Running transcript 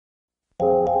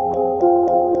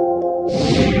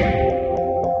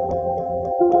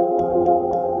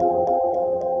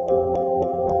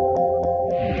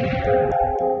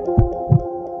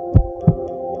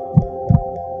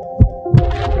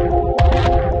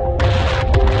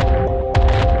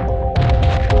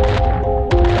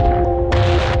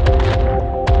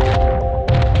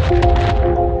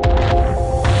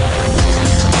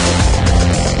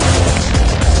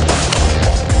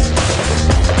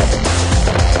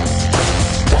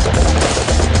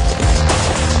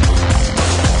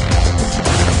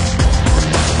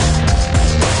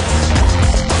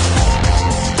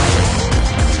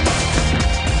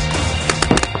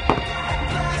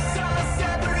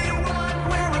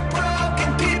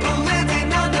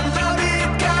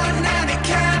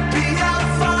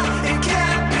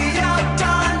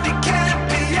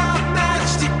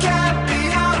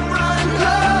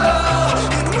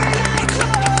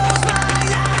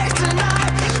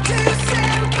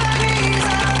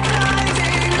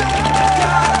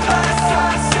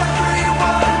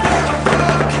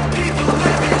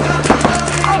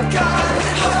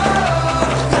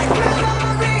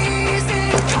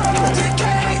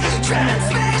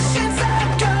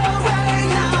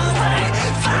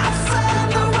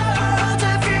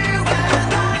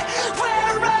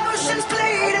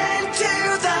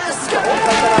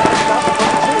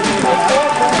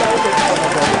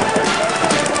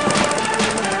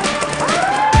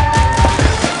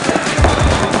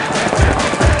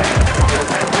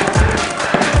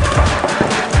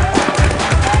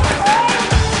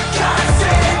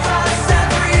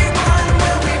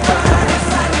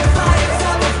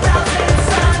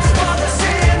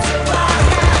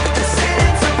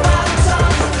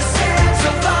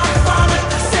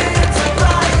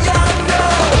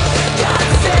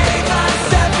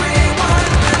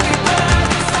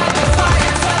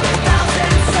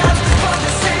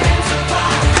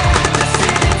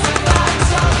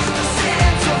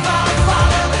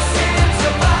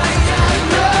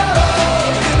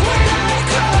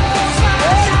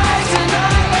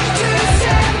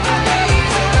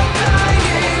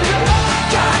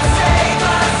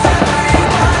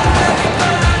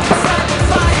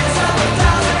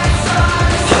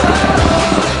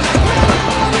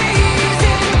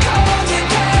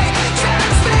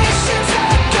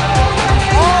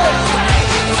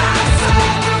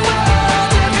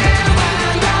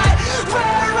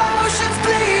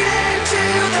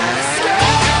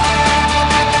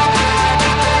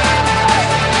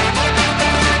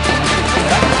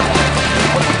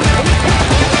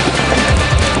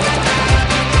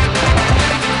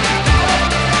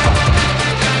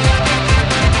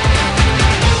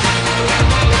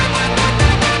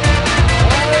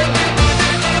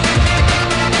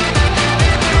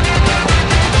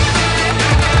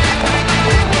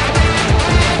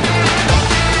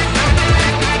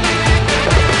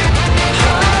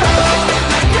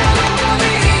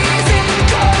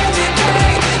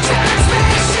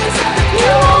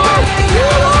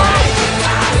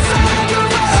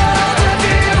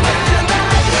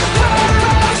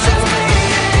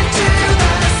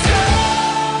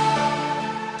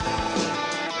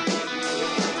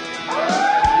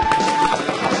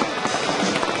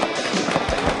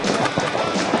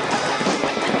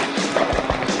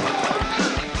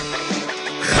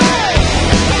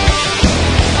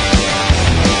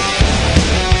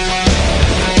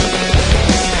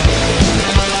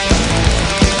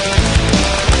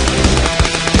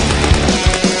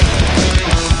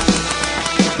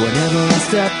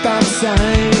step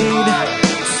outside,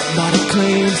 somebody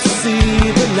claims to see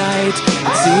the light.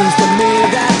 It seems to me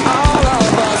that all of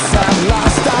us have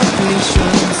lost our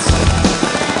patience,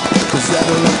 'cause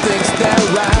everyone thinks they're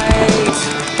right.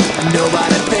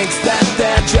 Nobody thinks that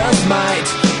there just might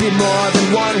be more than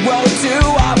one road to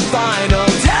our final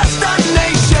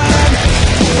destination.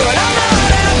 But I'm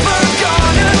not ever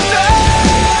gonna know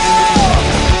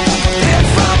if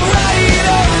I'm right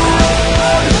or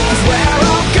wrong, 'cause we're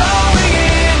all going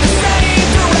in the same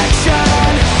direction.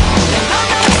 I'm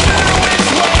not sure which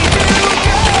way to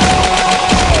go,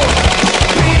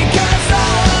 because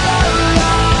all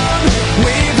along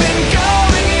we've been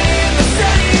going in the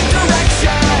same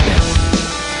direction.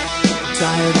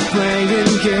 Tired of playing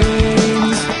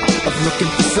games, of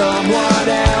looking for someone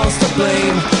else to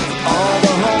blame, all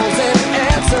the holes and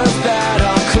answers that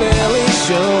are clearly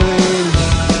showing.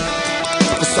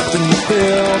 For something to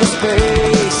fill the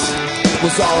space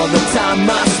was all of the time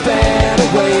I spent a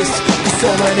waste. 'Cause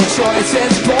so many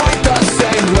choices